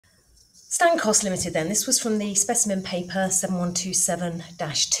Stancost Ltd then, this was from the Specimen paper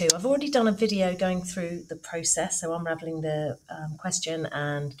 7127-2. I've already done a video going through the process, so unravelling the question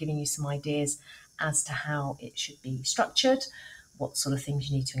and giving you some ideas as to how it should be structured, what sort of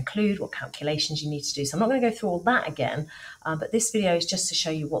things you need to include, what calculations you need to do. So I'm not going to go through all that again, but this video is just to show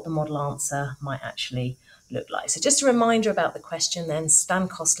you what the model answer might actually look like. So just a reminder about the question then,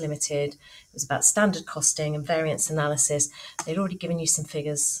 Stancost Ltd, it was about standard costing and variance analysis. They'd already given you some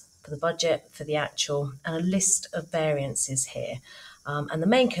figures for the budget, for the actual, and a list of variances here. And the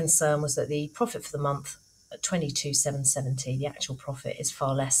main concern was that the profit for the month at 22,770, the actual profit is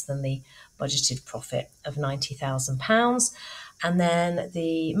far less than the budgeted profit of £90,000. And then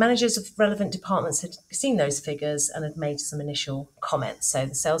the managers of relevant departments had seen those figures and had made some initial comments. So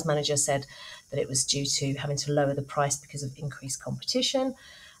the sales manager said that it was due to having to lower the price because of increased competition.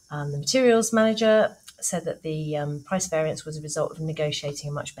 The materials manager said that the price variance was a result of negotiating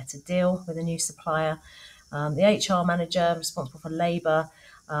a much better deal with a new supplier. The HR manager responsible for labour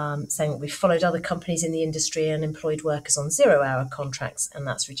saying that we've followed other companies in the industry and employed workers on 0-hour contracts, and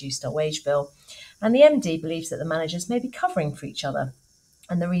that's reduced our wage bill. And the MD believes that the managers may be covering for each other,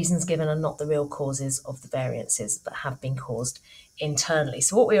 and the reasons given are not the real causes of the variances that have been caused internally.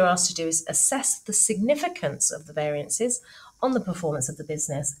 So what we were asked to do is assess the significance of the variances on the performance of the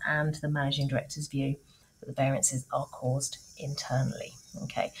business and the managing director's view that the variances are caused internally.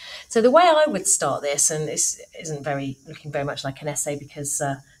 Okay, so the way I would start this, and this isn't looking very much like an essay because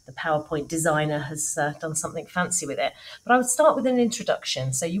the PowerPoint designer has done something fancy with it, but I would start with an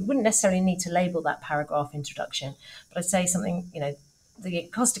introduction. So you wouldn't necessarily need to label that paragraph introduction, but I'd say something, the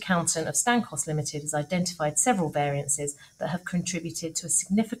cost accountant of Stancost Ltd has identified several variances that have contributed to a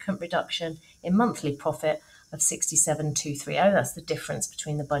significant reduction in monthly profit of 67,230. That's the difference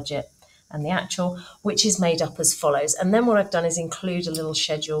between the budget and the actual, which is made up as follows. And then what I've done is include a little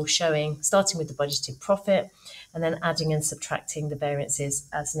schedule showing, starting with the budgeted profit, and then adding and subtracting the variances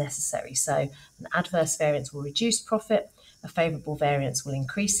as necessary. So an adverse variance will reduce profit, a favourable variance will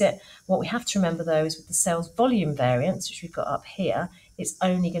increase it. What we have to remember though is with the sales volume variance, which we've got up here, it's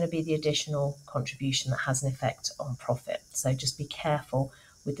only going to be the additional contribution that has an effect on profit. So just be careful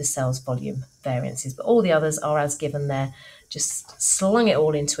with the sales volume variances, but all the others are as given there. Just slung it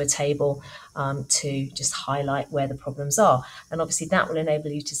all into a table to just highlight where the problems are. And obviously that will enable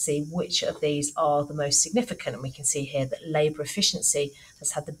you to see which of these are the most significant. And we can see here that labour efficiency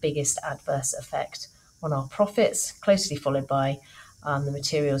has had the biggest adverse effect on our profits, closely followed by the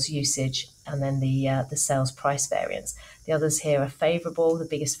materials usage and then the sales price variance. The others here are favourable. The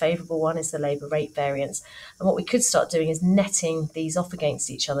biggest favourable one is the labour rate variance. And what we could start doing is netting these off against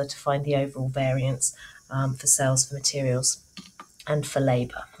each other to find the overall variance for sales, for materials and for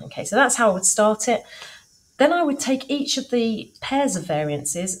labour. Okay, so that's how I would start it. Then I would take each of the pairs of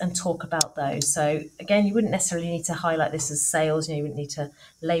variances and talk about those. So again, you wouldn't necessarily need to highlight this as sales, you wouldn't need to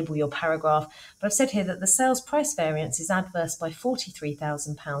label your paragraph, but I've said here that the sales price variance is adverse by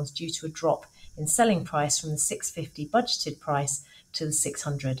 £43,000 due to a drop in selling price from the 650 budgeted price to the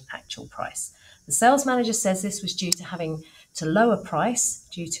 600 actual price. The sales manager says this was due to having to lower price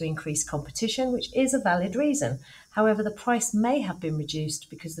due to increased competition, which is a valid reason. However, the price may have been reduced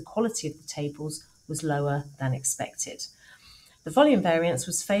because the quality of the tables was lower than expected. The volume variance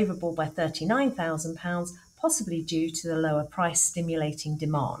was favourable by £39,000, possibly due to the lower price stimulating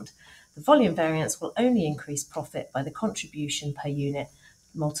demand. The volume variance will only increase profit by the contribution per unit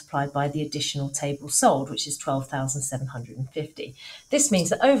multiplied by the additional tables sold, which is 12,750. This means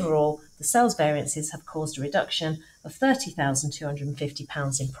that overall, the sales variances have caused a reduction of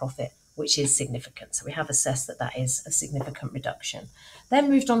 £30,250 in profit, which is significant. So we have assessed that that is a significant reduction. Then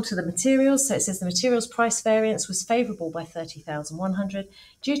moved on to the materials. So it says the materials price variance was favourable by 30,100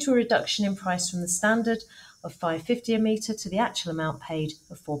 due to a reduction in price from the standard of £5.50 a metre to the actual amount paid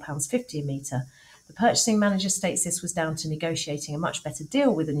of £4.50 a metre. The purchasing manager states this was down to negotiating a much better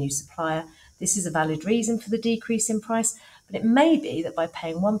deal with a new supplier. This is a valid reason for the decrease in price, but it may be that by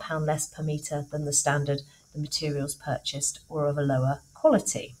paying £1 less per metre than the standard, the materials purchased were of a lower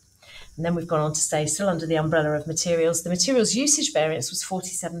quality. And then we've gone on to say, still under the umbrella of materials, the materials usage variance was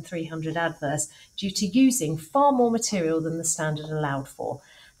 47,300 adverse due to using far more material than the standard allowed for.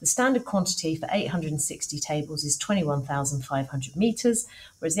 The standard quantity for 860 tables is 21,500 metres,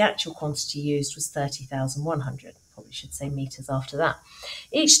 whereas the actual quantity used was 30,100. Probably should say metres after that.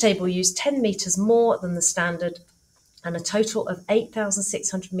 Each table used 10 metres more than the standard, and a total of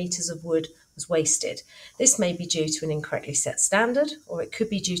 8,600 metres of wood was wasted. This may be due to an incorrectly set standard, or it could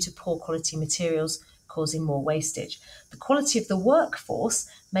be due to poor quality materials causing more wastage. The quality of the workforce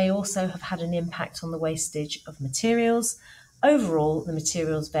may also have had an impact on the wastage of materials. Overall, the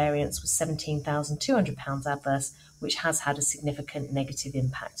materials variance was £17,200 adverse, which has had a significant negative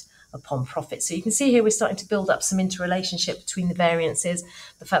impact upon profit. So you can see here we're starting to build up some interrelationship between the variances,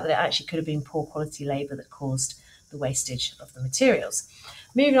 the fact that it actually could have been poor quality labour that caused the wastage of the materials.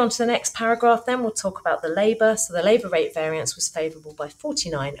 Moving on to the next paragraph, then we'll talk about the labour. So the labour rate variance was favourable by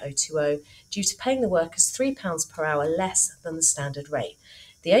 49,020 due to paying the workers £3 per hour less than the standard rate.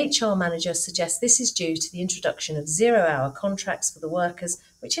 The HR manager suggests this is due to the introduction of 0-hour contracts for the workers,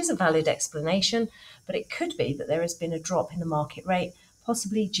 which is a valid explanation, but it could be that there has been a drop in the market rate,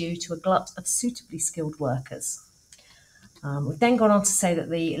 possibly due to a glut of suitably skilled workers. We've then gone on to say that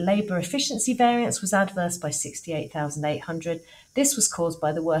the labour efficiency variance was adverse by 68,800. This was caused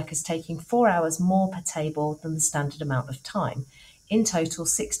by the workers taking 4 hours more per table than the standard amount of time. In total,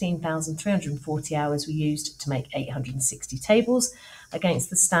 16,340 hours were used to make 860 tables, against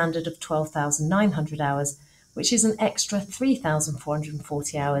the standard of 12,900 hours, which is an extra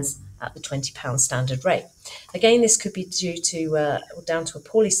 3,440 hours at the £20 standard rate. Again, this could be due to down to a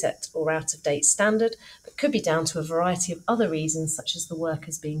poorly set or out-of-date standard, but could be down to a variety of other reasons, such as the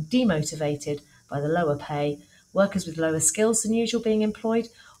workers being demotivated by the lower pay, workers with lower skills than usual being employed,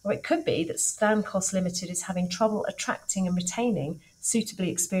 or it could be that Stancost Ltd is having trouble attracting and retaining suitably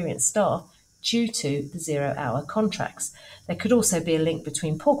experienced staff due to the 0-hour contracts. There could also be a link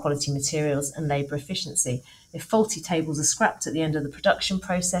between poor quality materials and labour efficiency. If faulty tables are scrapped at the end of the production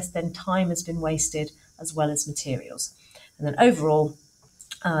process, then time has been wasted as well as materials. And then overall,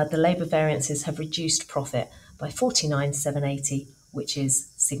 the labour variances have reduced profit by 49,780, which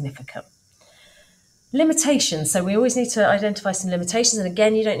is significant. Limitations. So we always need to identify some limitations. And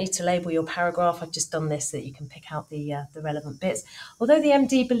again, you don't need to label your paragraph. I've just done this so that you can pick out the relevant bits. Although the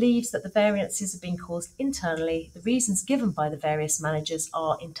MD believes that the variances have been caused internally, the reasons given by the various managers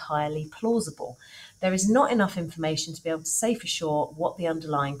are entirely plausible. There is not enough information to be able to say for sure what the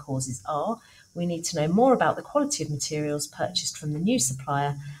underlying causes are. We need to know more about the quality of materials purchased from the new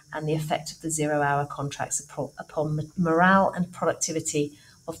supplier and the effect of the 0-hour contracts upon morale and productivity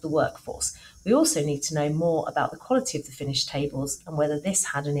of the workforce. We also need to know more about the quality of the finished tables and whether this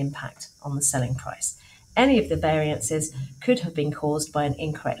had an impact on the selling price. Any of the variances could have been caused by an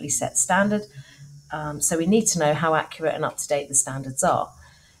incorrectly set standard, so we need to know how accurate and up-to-date the standards are.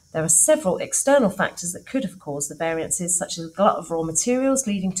 There are several external factors that could have caused the variances, such as a glut of raw materials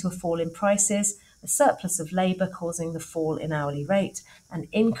leading to a fall in prices, a surplus of labour causing the fall in hourly rate, and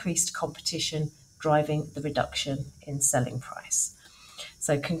increased competition driving the reduction in selling price.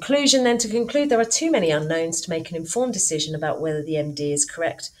 So conclusion then, to conclude, there are too many unknowns to make an informed decision about whether the MD is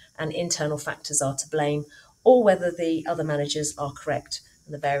correct and internal factors are to blame, or whether the other managers are correct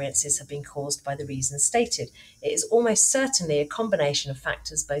and the variances have been caused by the reasons stated. It is almost certainly a combination of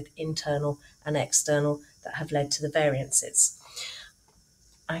factors, both internal and external, that have led to the variances.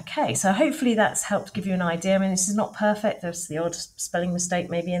 Okay, so hopefully that's helped give you an idea. I mean, this is not perfect. There's the odd spelling mistake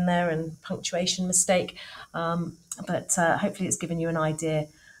maybe in there and punctuation mistake, but hopefully it's given you an idea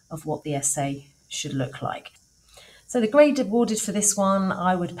of what the essay should look like. So the grade awarded for this one,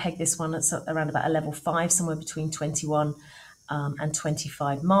 I would peg this one at around about a level 5, somewhere between 21 and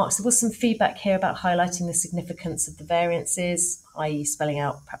 25 marks. There was some feedback here about highlighting the significance of the variances, i.e. spelling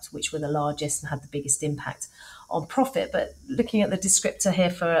out perhaps which were the largest and had the biggest impact on profit. But looking at the descriptor here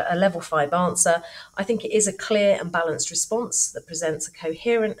for a level 5 answer, I think it is a clear and balanced response that presents a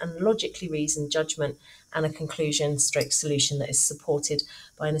coherent and logically reasoned judgment and a conclusion stroke solution that is supported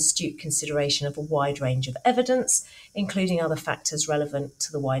by an astute consideration of a wide range of evidence, including other factors relevant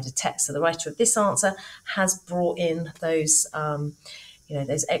to the wider text. So the writer of this answer has brought in those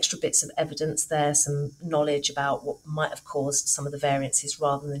those extra bits of evidence there, some knowledge about what might have caused some of the variances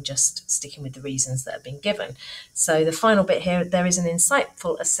rather than just sticking with the reasons that have been given. So the final bit here, there is an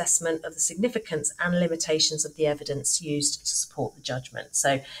insightful assessment of the significance and limitations of the evidence used to support the judgment.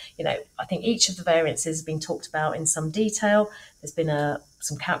 So, I think each of the variances has been talked about in some detail. There's been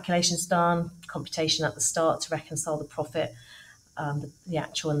some calculations done, computation at the start to reconcile the profit, the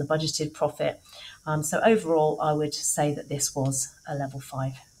actual and the budgeted profit. So overall, I would say that this was a level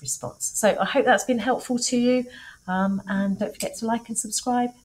 5 response. So I hope that's been helpful to you, and don't forget to like and subscribe.